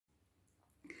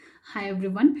Hi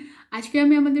everyone, আজকে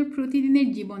আমি আমাদের প্রতিদিনের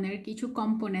জীবনের কিছু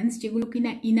কম্পোনেন্টস যেগুলো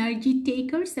কিনা এনার্জি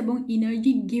টেকার্স এবং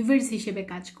এনার্জি গিভার্স হিসেবে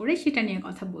কাজ করে সেটা নিয়ে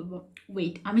কথা বলবো।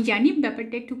 ওয়েট, আমি জানি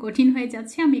ব্যাপারটা একটু কঠিন হয়ে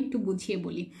যাচ্ছে, আমি একটু বুঝিয়ে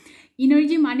বলি।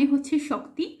 এনার্জি মানে হচ্ছে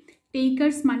শক্তি,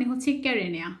 টেকার্স মানে হচ্ছে কেড়ে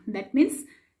নেয়া। দ্যাট মিনস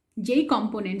যেই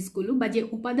কম্পোনেন্টসগুলো বা যে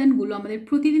উপাদানগুলো আমাদের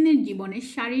প্রতিদিনের জীবনে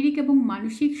শারীরিক এবং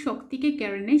মানসিক শক্তিকে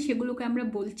কেড়ে নেয় সেগুলোকে আমরা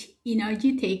বলছি এনার্জি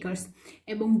টেকার্স।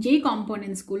 এবং যেই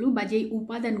কম্পোনেন্টসগুলো বা যেই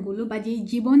উপাদানগুলো বা যেই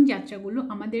জীবনযাত্রাগুলো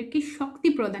আমাদেরকে শক্তি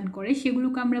প্রদান করে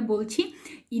সেগুলোকে আমরা বলছি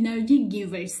এনার্জি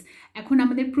গিভার্স। এখন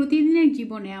আমাদের প্রতিদিনের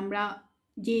জীবনে আমরা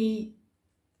যেই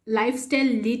লাইফস্টাইল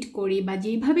লিড করি বা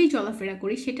যেইভাবেই চলাফেরা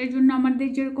করি সেটার জন্য আমাদের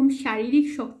যেরকম শারীরিক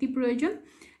শক্তি প্রয়োজন,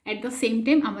 অ্যাট দ্য সেম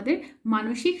টাইম আমাদের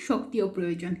মানসিক শক্তিও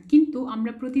প্রয়োজন। কিন্তু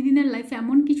আমরা প্রতিদিনের লাইফে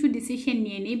এমন কিছু ডিসিশন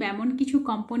নিয়ে নিই বা এমন কিছু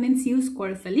কম্পোনেন্টস ইউজ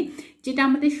করে ফেলি যেটা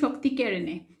আমাদের শক্তি কেড়ে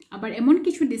নেয়। আবার এমন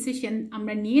কিছু ডিসিশন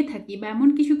আমরা নিয়ে থাকি বা এমন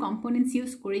কিছু কম্পোনেন্টস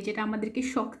ইউজ করি যেটা আমাদেরকে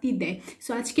শক্তি দেয়।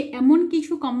 সো আজকে এমন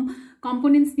কিছু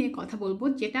কম্পোনেন্টস নিয়ে কথা বলবো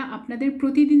যেটা আপনাদের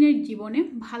প্রতিদিনের জীবনে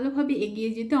ভালোভাবে এগিয়ে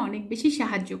যেতে অনেক বেশি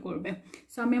সাহায্য করবে।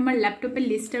 সো আমি আমার ল্যাপটপের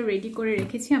লিস্টটা রেডি করে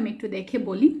রেখেছি, আমি একটু দেখে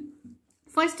বলি।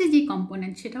 ফার্স্টে যে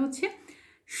কম্পোনেন্ট সেটা হচ্ছে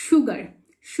sugar.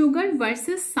 Sugar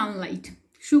versus Sunlight.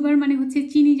 Sugar মানে হচ্ছে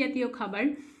চিনি জাতীয় খাবার,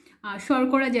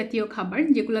 শর্করা জাতীয় খাবার,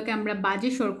 যেগুলোকে আমরা বাজে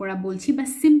শর্করা বলছি বা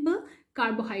সিম্পল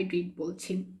কার্বোহাইড্রেট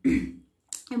বলছি।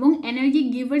 এবং এনার্জি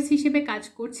গিভার্স হিসেবে কাজ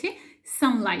করছে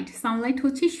সানলাইট। সানলাইট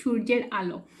হচ্ছে সূর্যের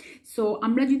আলো। সো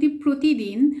আমরা যদি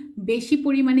প্রতিদিন বেশি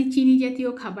পরিমাণে চিনি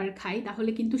জাতীয় খাবার খাই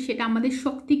তাহলে কিন্তু সেটা আমাদের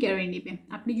শক্তি কেড়ে নেবে।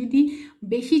 আপনি যদি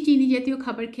বেশি চিনি জাতীয়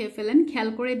খাবার খেয়ে ফেলেন, খেয়াল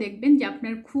করে দেখবেন যে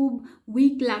আপনার খুব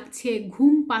উইক লাগছে,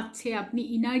 ঘুম পাচ্ছে, আপনি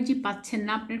এনার্জি পাচ্ছেন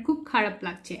না, আপনার খুব খারাপ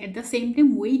লাগছে। অ্যাট দ্য সেম টাইম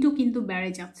ওয়েটও কিন্তু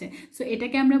বেড়ে যাচ্ছে। সো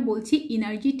এটাকে আমরা বলছি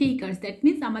এনার্জি টেকার্স। দ্যাট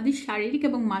মিনস আমাদের শারীরিক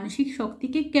এবং মানসিক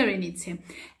শক্তিকে কেড়ে নিচ্ছে।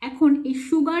 এখন এই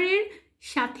সুগারের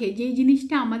সাথে যে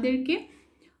জিনিসটা আমাদেরকে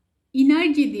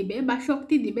এনার্জি দিবে বা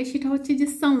শক্তি দিবে সেটা হচ্ছে যে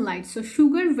Sunlight. So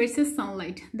sugar versus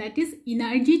Sunlight, that is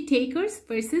energy takers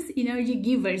versus energy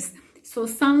givers. So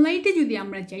সানলাইটে যদি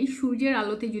আমরা যাই, সূর্যের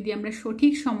আলোতে যদি আমরা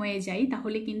সঠিক সময়ে যাই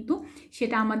তাহলে কিন্তু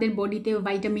সেটা আমাদের বডিতে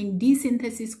ভাইটামিন ডি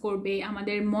সিনথেসিস করবে,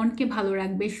 আমাদের মনকে ভালো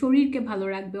রাখবে, শরীরকে ভালো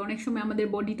রাখবে। অনেক সময় আমাদের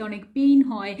বডিতে অনেক পেইন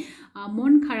হয়,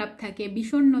 মন খারাপ থাকে,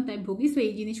 বিষণ্ণতায় ভুগি। সো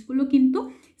এই জিনিসগুলো কিন্তু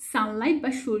সানলাইট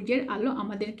বা সূর্যের আলো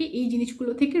আমাদেরকে এই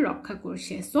জিনিসগুলো থেকে রক্ষা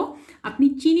করছে। সো আপনি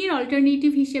চিনির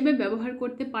অল্টারনেটিভ হিসেবে ব্যবহার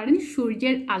করতে পারেন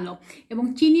সূর্যের আলো। এবং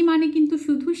চিনি মানে কিন্তু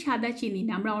শুধু সাদা চিনি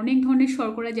না, আমরা অনেক ধরনের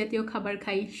শর্করা জাতীয় খাবার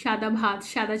খাই, সাদা ভাত,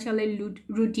 সাদা চালের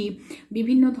রুটি,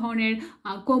 বিভিন্ন ধরনের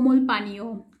কোমল পানীয়,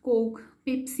 কোক,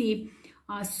 পেপসি,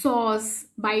 সস,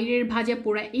 বাইরের ভাজা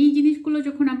পোড়া, এই জিনিসগুলো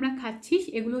যখন আমরা খাচ্ছি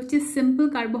এগুলো হচ্ছে সিম্পল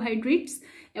কার্বোহাইড্রেটস।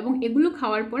 এবং এগুলো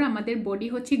খাওয়ার পর আমাদের বডি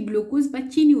হচ্ছে গ্লুকোজ বা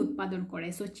চিনি উৎপাদন করে।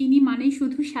 সো চিনি মানেই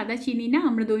শুধু সাদা চিনি না,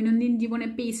 আমরা দৈনন্দিন জীবনে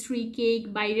পেস্ট্রি, কেক,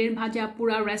 বাইরের ভাজা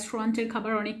পোড়া, রেস্টুরেন্টের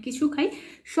খাবার অনেক কিছু খাই,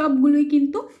 সবগুলোই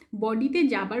কিন্তু বডিতে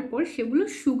যাবার পর সেগুলো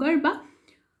সুগার বা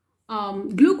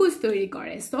গ্লুকোজ তৈরি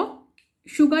করে। সো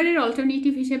সুগারের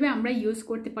অল্টারনেটিভ হিসেবে আমরা ইউজ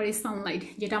করতে পারি সানলাইট,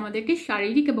 যেটা আমাদেরকে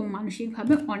শারীরিক এবং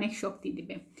মানসিকভাবে অনেক শক্তি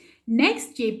দেবে। নেক্সট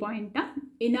যে পয়েন্টটা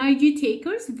এনার্জি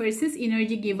টেকার্স ভার্সেস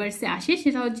এনার্জি গিভার্সে আসে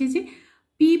সেটা হচ্ছে যে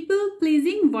people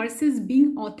pleasing versus being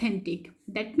authentic.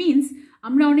 That means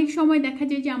আমরা অনেক সময় দেখা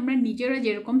যায় যে আমরা নিজেরা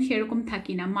যেরকম সেরকম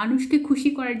থাকি না, মানুষকে খুশি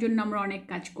করার জন্য আমরা অনেক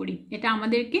কাজ করি। এটা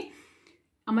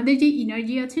আমাদের যে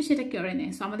এনার্জি আছে সেটা কেড়ে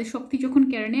নেয়। সো আমাদের শক্তি যখন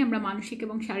কেড়ে নেয় আমরা মানসিক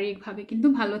এবং শারীরিকভাবে কিন্তু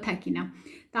ভালো থাকি না।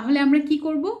 তাহলে আমরা কি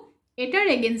করব? এটার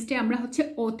এগেনস্টে আমরা হচ্ছে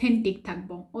অথেন্টিক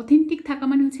থাকবো। অথেন্টিক থাকা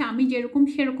মানে হচ্ছে আমি যেরকম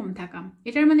সেরকম থাকা।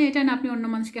 এটার মানে এটা না আপনি অন্য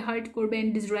মানুষকে হার্ট করবেন,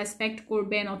 ডিসরেসপেক্ট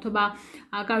করবেন অথবা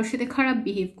কারোর সাথে খারাপ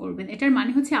বিহেভ করবেন। এটার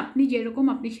মানে হচ্ছে আপনি যেরকম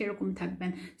আপনি সেরকম থাকবেন।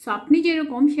 সো আপনি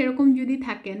যেরকম সেরকম যদি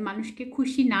থাকেন মানুষকে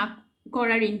খুশি না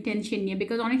করার ইন্টেনশন নিয়ে,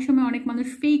 বিকজ অনেক সময় অনেক মানুষ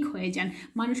ফেক হয়ে যান,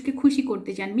 মানুষকে খুশি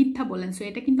করতে চান, মিথ্যা বলেন। সো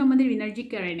এটা কিন্তু আমাদের এনার্জি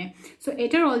কেড়ে নেয়। সো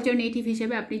এটার অল্টারনেটিভ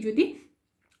হিসেবে আপনি যদি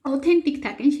অথেন্টিক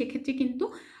থাকেন সেক্ষেত্রে কিন্তু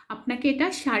আপনাকে এটা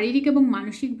শারীরিক এবং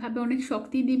মানসিকভাবে অনেক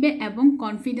শক্তি দিবে এবং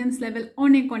কনফিডেন্স লেভেল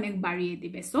অনেক অনেক বাড়িয়ে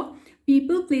দিবে। So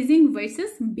people pleasing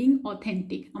versus being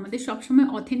authentic, আমাদের সবসময়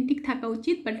অথেন্টিক থাকা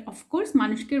উচিত, বাট অফকোর্স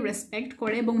মানুষকে রেসপেক্ট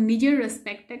করে এবং নিজের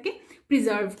রেসপেক্টটাকে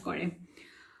প্রিজার্ভ করে।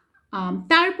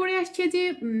 তারপরে আসছে যে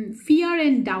fear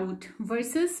and doubt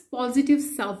versus positive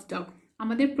self টক।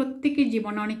 আমাদের প্রত্যেকের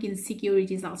জীবনে অনেক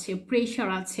ইনসিকিউরিটিস আছে, প্রেশার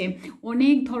আছে,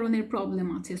 অনেক ধরনের প্রবলেম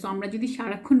আছে। সো আমরা যদি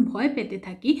সারাক্ষণ ভয় পেতে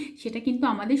থাকি সেটা কিন্তু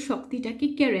আমাদের শক্তিটাকে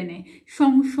কেড়ে নেয়।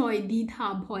 সংশয়, দ্বিধা,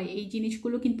 ভয়, এই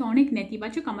জিনিসগুলো কিন্তু অনেক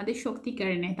নেতিবাচক, আমাদের শক্তি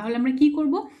কেড়ে নেয়। তাহলে আমরা কি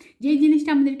করব? যে জিনিসটা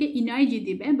আমাদেরকে এনার্জি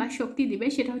দিবে বা শক্তি দিবে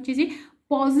সেটা হচ্ছে যে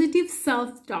পজিটিভ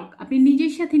সেলফ টক, আপনি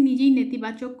নিজের সাথে নিজেই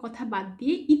নেতিবাচক কথা বাদ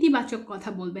দিয়ে ইতিবাচক কথা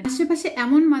বলবেন। আশেপাশে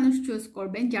এমন মানুষ চুজ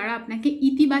করবেন যারা আপনাকে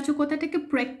ইতিবাচকতাটাকে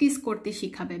প্র্যাকটিস করতে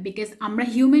শিখাবে, বিকজ আমরা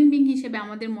হিউম্যান বিং হিসেবে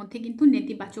আমাদের মধ্যে কিন্তু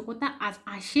নেতিবাচকতা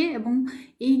আসে, এবং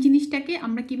এই জিনিসটাকে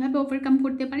আমরা কিভাবে ওভারকাম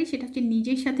করতে পারি সেটা হচ্ছে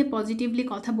নিজের সাথে পজিটিভলি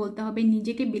কথা বলতে হবে,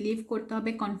 নিজেকে বিলিভ করতে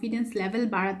হবে, কনফিডেন্স লেভেল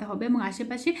বাড়াতে হবে, এবং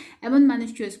আশেপাশে এমন মানুষ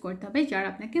চুজ করতে হবে যারা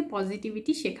আপনাকে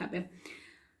পজিটিভিটি শেখাবে।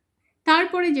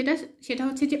 তারপরে সেটা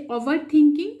হচ্ছে যে over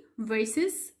thinking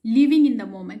versus living in the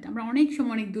moment. আমরা অনেক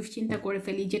সময় অনেক দুশ্চিন্তা করে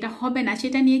ফেলি, যেটা হবে না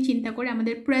সেটা নিয়ে চিন্তা করে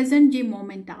আমাদের প্রেজেন্ট যে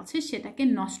মোমেন্টটা আছে সেটাকে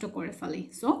নষ্ট করে ফেলি।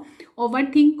 সো ওভার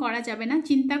থিঙ্ক করা যাবে না,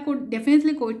 চিন্তা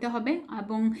ডেফিনেটলি করতে হবে,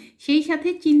 এবং সেই সাথে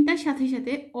চিন্তার সাথে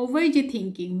সাথে ওভার যে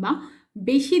থিঙ্কিং বা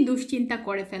বেশি দুশ্চিন্তা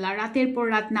করে ফেলা, রাতের পর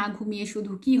রাত না ঘুমিয়ে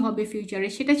শুধু কি হবে ফিউচারে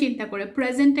সেটা চিন্তা করে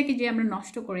প্রেজেন্টটাকে যে আমরা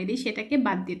নষ্ট করে দিই সেটাকে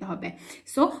বাদ দিতে হবে।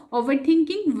 So over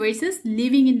thinking versus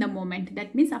living in the moment, that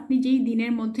means আপনি যেই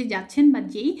দিনের মধ্যে যাচ্ছেন বা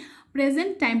যেই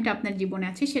প্রেজেন্ট টাইমটা আপনার জীবনে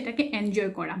আছে সেটাকে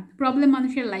এনজয় করা। প্রবলেম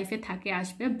মানুষের লাইফে থাকে,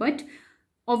 আসবে, বাট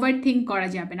ওভার থিঙ্ক করা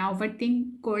যাবে না। ওভার থিঙ্ক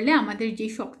করলে আমাদের যে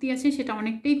শক্তি আছে সেটা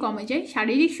অনেকটাই কমে যায়,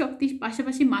 শারীরিক শক্তির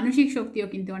পাশাপাশি মানসিক শক্তিও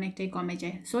কিন্তু অনেকটাই কমে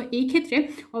যায়। সো এই ক্ষেত্রে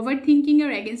ওভার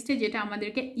থিঙ্কিংয়ের এগেনস্টে যেটা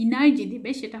আমাদেরকে এনার্জি দিবে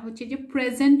সেটা হচ্ছে যে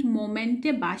প্রেজেন্ট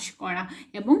মোমেন্টে বাস করা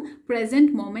এবং প্রেজেন্ট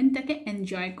মোমেন্টটাকে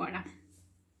এনজয় করা।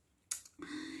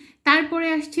 তারপরে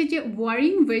আসছে যে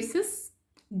wiring versus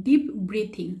deep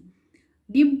breathing.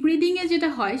 Deep ব্রিদিংয়ে যেটা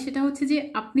হয় সেটা হচ্ছে যে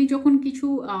আপনি যখন কিছু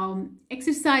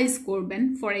এক্সারসাইজ করবেন,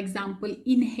 ফর এক্সাম্পল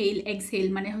ইনহেল এক্সহেল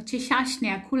মানে হচ্ছে শ্বাস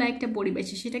নেওয়া খোলা একটা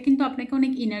পরিবেশে, সেটা কিন্তু আপনাকে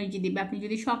অনেক এনার্জি দেবে। আপনি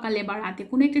যদি সকালে বা রাতে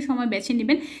কোনো একটা সময় বেছে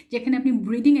নেবেন যেখানে আপনি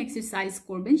ব্রিদিং এক্সারসাইজ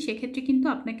করবেন, সেক্ষেত্রে কিন্তু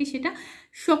আপনাকে সেটা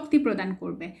শক্তি প্রদান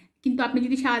করবে। কিন্তু আপনি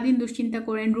যদি সারাদিন দুশ্চিন্তা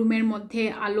করেন, রুমের মধ্যে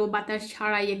আলো বাতাস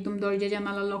ছাড়াই একদম দরজা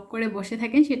জানালা লক করে বসে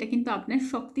থাকেন, সেটা কিন্তু আপনার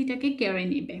শক্তিটাকে কেড়ে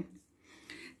নেবে।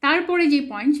 তারপরে যে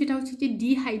পয়েন্ট সেটা হচ্ছে যে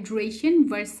ডিহাইড্রেশন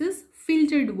ভার্সেস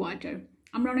ফিল্টার্ড ওয়াটার।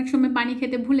 আমরা অনেক সময় পানি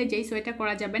খেতে ভুলে যাই, সো এটা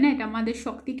করা যাবে না, এটা আমাদের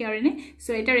শক্তি কেড়ে নেয়।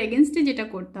 সো এটার এগেনস্টে যেটা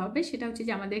করতে হবে সেটা হচ্ছে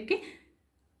যে আমাদেরকে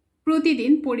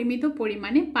প্রতিদিন পরিমিত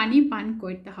পরিমাণে পানি পান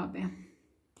করতে হবে।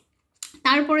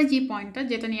 তারপরে যে পয়েন্টটা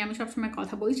যেটা নিয়ে আমি সবসময়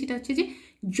কথা বলি সেটা হচ্ছে যে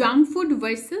junk food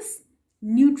versus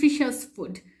nutritious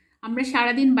food. আমরা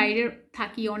সারাদিন বাইরে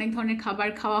থাকি, অনেক ধরনের খাবার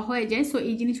খাওয়া হয়ে যায়, সো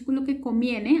এই জিনিসগুলোকে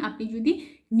কমিয়ে এনে আপনি যদি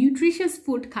নিউট্রিশাস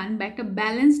ফুড খান বা একটা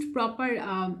ব্যালেন্সড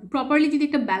প্রপারলি যদি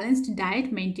একটা ব্যালেন্সড ডায়েট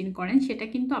মেনটেন করেন, সেটা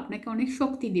কিন্তু আপনাকে অনেক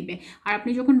শক্তি দিবে। আর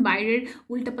আপনি যখন বাইরের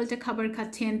উল্টাপাল্টা খাবার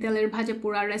খাচ্ছেন, তেলের ভাজা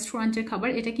পোড়া রেস্টুরেন্টের খাবার,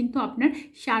 এটা কিন্তু আপনার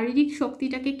শারীরিক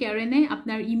শক্তিটাকে কেড়ে নেয়,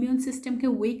 আপনার ইমিউন সিস্টেমকে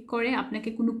উইক করে, আপনাকে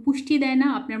কোনো পুষ্টি দেয় না,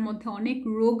 আপনার মধ্যে অনেক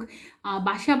রোগ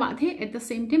বাসা বাঁধে। এট দ্য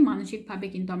সেম টাইম মানসিকভাবে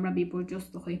কিন্তু আমরা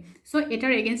বিপর্যস্ত হই। সো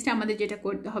এটার এগেনস্টে আমাদের যেটা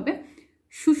করতে হবে,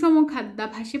 সুষম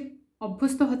খাদ্যাভ্যাসে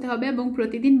অভ্যস্ত হতে হবে এবং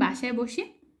প্রতিদিন বাসায় বসে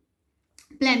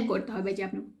প্ল্যান করতে হবে যে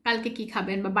আপনি কালকে কি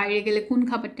খাবেন বা বাইরে গেলে কোন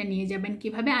খাবারটা নিয়ে যাবেন,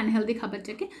 কিভাবে আনহেলদি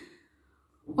খাবারটাকে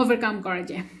ওভারকাম করা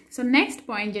যায়। সো নেক্সট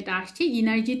পয়েন্ট যেটা আসছে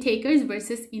এনার্জি টেকার্স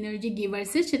ভার্সেস এনার্জি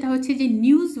গিভার্সের, সেটা হচ্ছে যে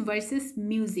নিউজ ভার্সেস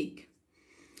মিউজিক।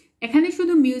 এখানে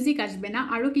শুধু মিউজিক আসবে না,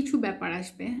 আরও কিছু ব্যাপার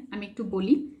আসবে, আমি একটু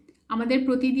বলি। আমাদের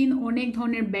প্রতিদিন অনেক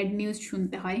ধরনের ব্যাড নিউজ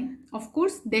শুনতে হয়।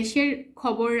 অফকোর্স দেশের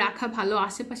খবর রাখা ভালো,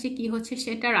 আশেপাশে কি হচ্ছে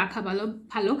সেটা রাখা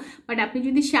ভালো, বাট আপনি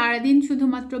যদি সারাদিন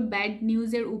শুধুমাত্র ব্যাড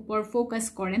নিউজের উপর ফোকাস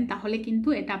করেন তাহলে কিন্তু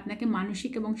এটা আপনাকে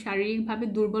মানসিক এবং শারীরিকভাবে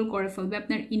দুর্বল করে ফেলবে,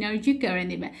 আপনার এনার্জি কেড়ে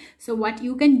নেবে। So what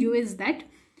you can do is that,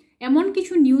 এমন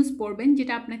কিছু নিউজ পড়বেন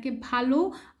যেটা আপনাকে ভালো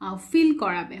ফিল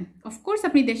করাবে। অফকোর্স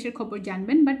আপনি দেশের খবর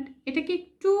জানবেন, বাট এটাকে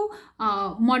একটু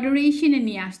মডারেশনে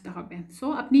নিয়ে আসতে হবে। সো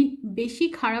আপনি বেশি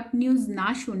খারাপ নিউজ না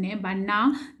শুনে বা না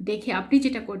দেখে আপনি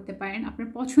যেটা করতে পারেন, আপনার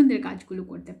পছন্দের কাজগুলো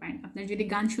করতে পারেন। আপনার যদি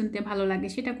গান শুনতে ভালো লাগে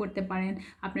সেটা করতে পারেন,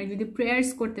 আপনার যদি প্রেয়ার্স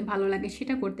করতে ভালো লাগে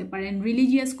সেটা করতে পারেন,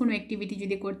 রিলিজিয়াস কোনো অ্যাক্টিভিটি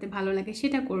যদি করতে ভালো লাগে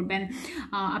সেটা করবেন,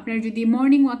 আপনার যদি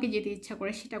মর্নিং ওয়াকে যেতে ইচ্ছা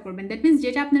করে সেটা করবেন। দ্যাট মিনস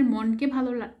যেটা আপনার মনকে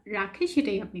ভালো রাখে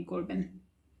সেটাই আপনি করবেন।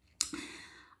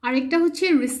 আরেকটা হচ্ছে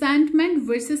রিসেন্টমেন্ট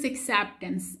ভার্সেস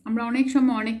অ্যাকসেপ্টেন্স। আমরা অনেক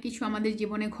সময় অনেক কিছু আমাদের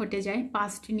জীবনে ঘটে যায়,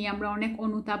 পাস্ট নিয়ে আমরা অনেক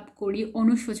অনুতাপ করি,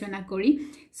 অনুশোচনা করি।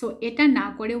 সো এটা না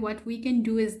করে what we can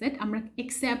do is that আমরা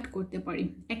অ্যাকসেপ্ট করতে পারি।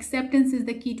 অ্যাকসেপ্টেন্স ইজ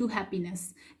দ্য কি টু হ্যাপিনেস।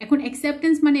 এখন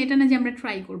অ্যাকসেপ্টেন্স মানে এটা না যে আমরা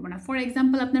ট্রাই করবো না। ফর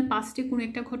এক্সাম্পল আপনার পাস্টে কোনো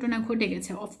একটা ঘটনা ঘটে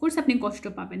গেছে, অফকোর্স আপনি কষ্ট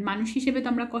পাবেন, মানুষ হিসেবে তো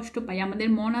আমরা কষ্ট পাই, আমাদের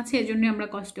মন আছে এজন্যই আমরা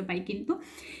কষ্ট পাই, কিন্তু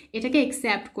এটাকে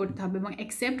অ্যাকসেপ্ট করতে হবে এবং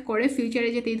অ্যাকসেপ্ট করে ফিউচারে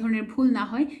যাতে এই ধরনের ভুল না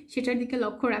হয় সেটার দিকে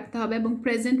লক্ষ্য রাখতে হবে এবং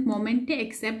প্রেজেন্ট মোমেন্টে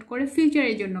অ্যাকসেপ্ট করে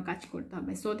ফিউচারের জন্য কাজ করতে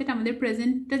হবে। সো দ্যাট আমাদের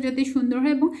প্রেজেন্টটা যাতে সুন্দর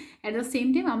হয় এবং অ্যাট দ্য সেম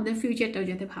টাইম আমাদের ফিউচারটাও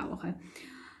যাতে ভালো হয়।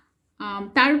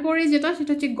 তারপরে যেটা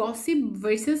সেটা হচ্ছে gossip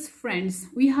versus friends.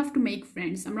 We have to make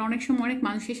friends. আমরা অনেক সময় অনেক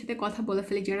মানুষের সাথে কথা বলে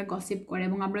ফেলি যারা গসিপ করে,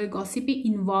 এবং আমরা ওই গসিপে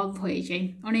ইনভলভ হয়ে যাই,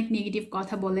 অনেক নেগেটিভ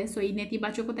কথা বলে। সো এই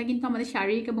নেতিবাচকতা কিন্তু আমাদের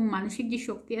শারীরিক এবং মানসিক যে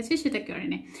শক্তি আছে সেটা কেড়ে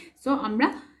নেয়। সো আমরা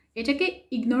এটাকে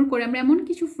ইগনোর করে আমরা এমন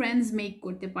কিছু ফ্রেন্ডস মেক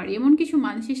করতে পারি, এমন কিছু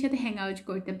মানুষের সাথে হ্যাং আউট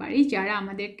করতে পারি যারা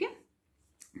আমাদেরকে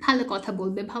ভালো কথা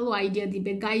বলবে, ভালো আইডিয়া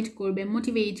দিবে, গাইড করবে,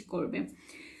 মোটিভেট করবে।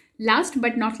 লাস্ট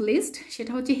বাট নট লিস্ট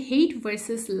সেটা হচ্ছে হেট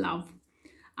ভার্সেস লাভ।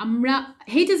 আমরা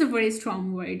হেট is a very strong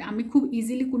word. আমি খুব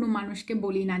ইজিলি কোনো মানুষকে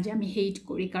বলি না যে আমি হেট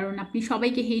করি, কারণ আপনি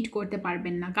সবাইকে হেট করতে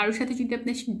পারবেন না। কারোর সাথে যদি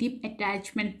আপনার ডিপ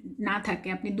অ্যাটাচমেন্ট না থাকে,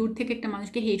 আপনি দূর থেকে একটা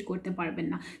মানুষকে হেট করতে পারবেন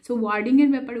না। সো ওয়ার্ডিংয়ের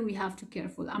ব্যাপারে উই হ্যাভ টু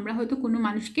কেয়ারফুল। আমরা হয়তো কোনো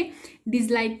মানুষকে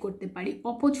ডিসলাইক করতে পারি,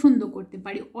 অপছন্দ করতে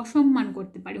পারি, অসম্মান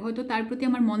করতে পারি, হয়তো তার প্রতি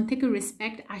আমার মন থেকে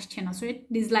রেসপেক্ট আসছে না, সো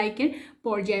ডিসলাইকের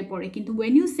পর্যায়ে পড়ে। কিন্তু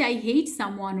when you say I hate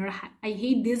someone or I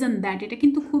hate this and that, এটা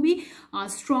কিন্তু খুবই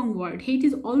strong word. Hate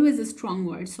is always a strong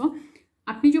word. So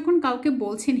আপনি যখন কাউকে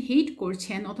বলছেন, হেট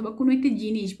করছেন, অথবা কোনো একটা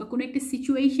জিনিস বা কোনো একটা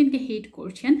সিচুয়েশনকে হেট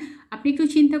করছেন, আপনি একটু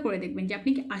চিন্তা করে দেখবেন যে আপনি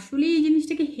কি আসলে এই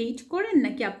জিনিসটাকে হেট করেন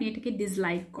নাকি আপনি এটাকে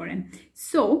ডিসলাইক করেন।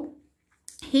 সো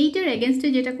হেটের এগেনস্টে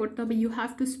যেটা করতে হবে, ইউ হ্যাভ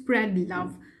টু স্প্রেড লাভ।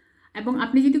 এবং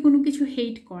আপনি যদি কোনো কিছু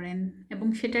হেট করেন এবং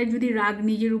সেটার যদি রাগ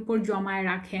নিজের উপর জমায়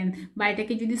রাখেন, বা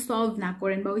এটাকে যদি সলভ না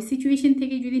করেন, বা ওই সিচুয়েশন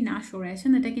থেকে যদি না সরে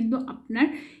আসেন, এটা কিন্তু আপনার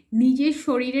নিজের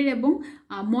শরীরের এবং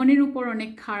মনের উপর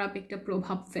অনেক খারাপ একটা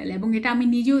প্রভাব ফেলে। এবং এটা আমি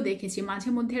নিজেও দেখেছি। মাঝে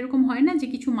মধ্যে এরকম হয় না যে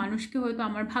কিছু মানুষকে হয়তো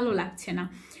আমার ভালো লাগছে না,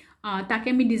 তাকে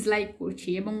আমি ডিসলাইক করছি,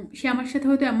 এবং সে আমার সাথে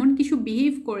হয়তো এমন কিছু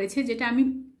বিহেভ করেছে যেটা আমি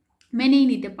মেনেই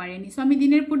নিতে পারিনি। সো আমি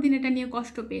দিনের পর দিন এটা নিয়ে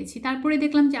কষ্ট পেয়েছি। তারপরে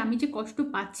দেখলাম যে আমি যে কষ্ট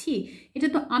পাচ্ছি এটা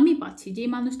তো আমি পাচ্ছি, যে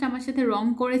মানুষটা আমার সাথে রং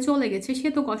করে চলে গেছে সে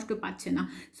তো কষ্ট পাচ্ছে না।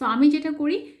 সো আমি যেটা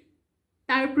করি,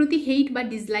 তার প্রতি হেট বা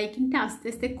ডিসলাইকিংটা আস্তে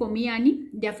আস্তে কমিয়ে আনি।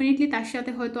 ডেফিনেটলি তার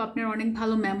সাথে হয়তো আপনার অনেক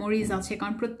ভালো মেমোরিজ আছে,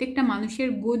 কারণ প্রত্যেকটা মানুষের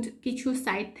গুড কিছু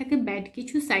সাইড থাকে, ব্যাড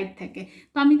কিছু সাইড থাকে।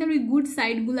 তো আমি তার ওই গুড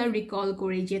সাইডগুলো রিকল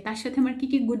করি যে তার সাথে আমার কী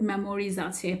কী গুড মেমোরিজ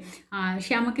আছে,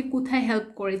 সে আমাকে কোথায় হেল্প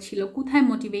করেছিল, কোথায়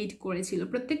মোটিভেট করেছিল।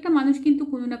 প্রত্যেকটা মানুষ কিন্তু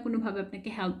কোনো না কোনোভাবে আপনাকে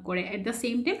হেল্প করে। অ্যাট দ্য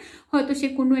সেম টাইম হয়তো সে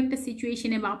কোনো একটা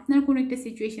সিচুয়েশনে বা আপনার কোনো একটা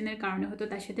সিচুয়েশনের কারণে হয়তো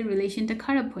তার সাথে রিলেশনটা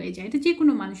খারাপ হয়ে যায়। এটা যে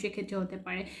কোনো মানুষের ক্ষেত্রে হতে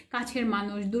পারে, কাছের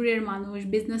মানুষ, দূরের মানুষ,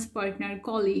 বিজনেস পার্টনার,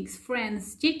 কলিগস, ফ্রেন্ডস,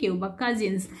 যে কেউ, বা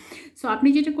কাজিনস। সো আপনি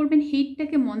যেটা করবেন,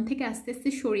 হেটটাকে মন থেকে আস্তে আস্তে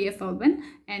সরিয়ে ফেলবেন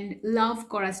অ্যান্ড লাভ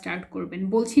করা স্টার্ট করবেন।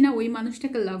 বলছি না ওই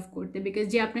মানুষটাকে লাভ করতে, বিকজ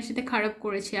যে আপনার সাথে খারাপ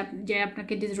করেছে, যে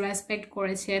আপনাকে ডিসরেসপেক্ট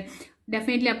করেছে,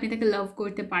 ডেফিনেটলি আপনি তাকে লাভ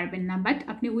করতে পারবেন না। বাট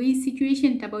আপনি ওই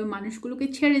সিচুয়েশনটা বা ওই মানুষগুলোকে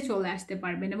ছেড়ে চলে আসতে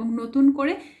পারবেন, এবং নতুন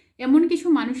করে এমন কিছু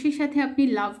মানুষের সাথে আপনি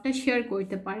লাভটা শেয়ার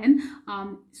করতে পারেন,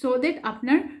 সো দ্যাট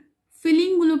আপনার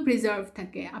ফিলিংগুলো প্রিজার্ভ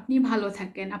থাকে, আপনি ভালো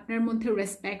থাকেন, আপনার মধ্যে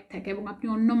রেসপেক্ট থাকে, এবং আপনি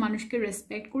অন্য মানুষকে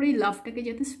রেসপেক্ট করে এই লাভটাকে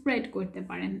যাতে স্প্রেড করতে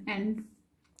পারেন। অ্যান্ড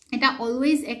এটা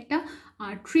অলওয়েজ একটা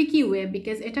ট্রিকি ওয়ে,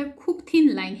 বিকজ এটা খুব থিন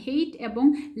লাইন। হেট এবং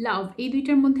লাভ এই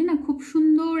দুইটার মধ্যে না খুব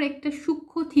সুন্দর একটা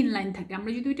সূক্ষ্ম থিন লাইন থাকে।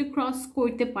 আমরা যদি ওইটা ক্রস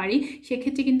করতে পারি,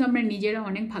 সেক্ষেত্রে কিন্তু আমরা নিজেরা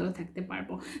অনেক ভালো থাকতে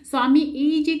পারবো। সো আমি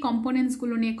এই যে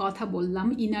কম্পোনেন্টসগুলো নিয়ে কথা বললাম,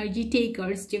 এনার্জি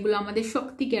টেকার্স যেগুলো আমাদের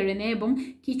শক্তি কেড়ে নেয়, এবং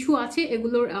কিছু আছে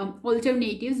এগুলোর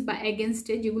অল্টারনেটিভস বা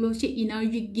এগেনস্টে যেগুলো হচ্ছে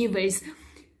এনার্জি গিভার্স।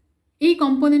 এই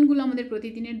কম্পোনেন্টগুলো আমাদের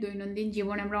প্রতিদিনের দৈনন্দিন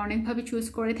জীবনে আমরা অনেকভাবে চুজ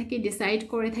করে থাকি, ডিসাইড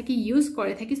করে থাকি, ইউজ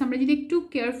করে থাকি। সো আমরা যদি একটু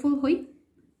কেয়ারফুল হই,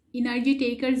 এনার্জি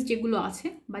টেকার্স যেগুলো আছে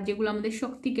বা যেগুলো আমাদের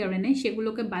শক্তি কেড়ে নেয়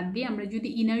সেগুলোকে বাদ দিয়ে আমরা যদি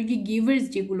এনার্জি গিভার্স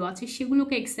যেগুলো আছে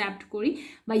সেগুলোকে অ্যাকসেপ্ট করি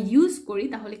বা ইউজ করি,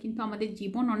 তাহলে কিন্তু আমাদের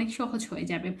জীবন অনেক সহজ হয়ে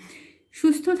যাবে।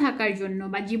 সুস্থ থাকার জন্য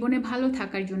বা জীবনে ভালো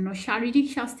থাকার জন্য শারীরিক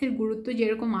স্বাস্থ্যের গুরুত্ব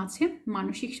যেরকম আছে,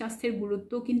 মানসিক স্বাস্থ্যের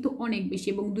গুরুত্ব কিন্তু অনেক বেশি,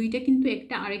 এবং দুইটা কিন্তু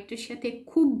একটা আরেকটার সাথে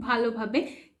খুব ভালোভাবে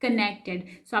কানেক্টেড।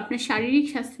 সো আপনার শারীরিক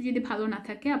স্বাস্থ্য যদি ভালো না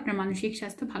থাকে, আপনার মানসিক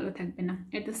স্বাস্থ্য ভালো থাকবে না।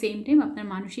 অ্যাট দ্য সেম টাইম আপনার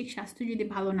মানসিক স্বাস্থ্য যদি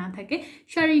ভালো না থাকে,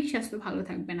 শারীরিক স্বাস্থ্য ভালো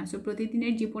থাকবে না। সো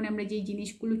প্রতিদিনের জীবনে আমরা যে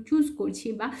জিনিসগুলো চুজ করছি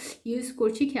বা ইউজ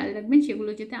করছি, খেয়াল রাখবেন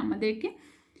সেগুলো যাতে আমাদেরকে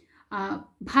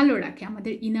ভালো রাখে,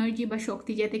 আমাদের এনার্জি বা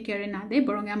শক্তি যাতে কেড়ে না দেয়,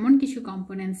 বরং এমন কিছু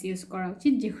কম্পোনেন্টস ইউজ করা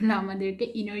উচিত যেগুলো আমাদেরকে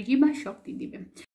এনার্জি বা শক্তি দিবে।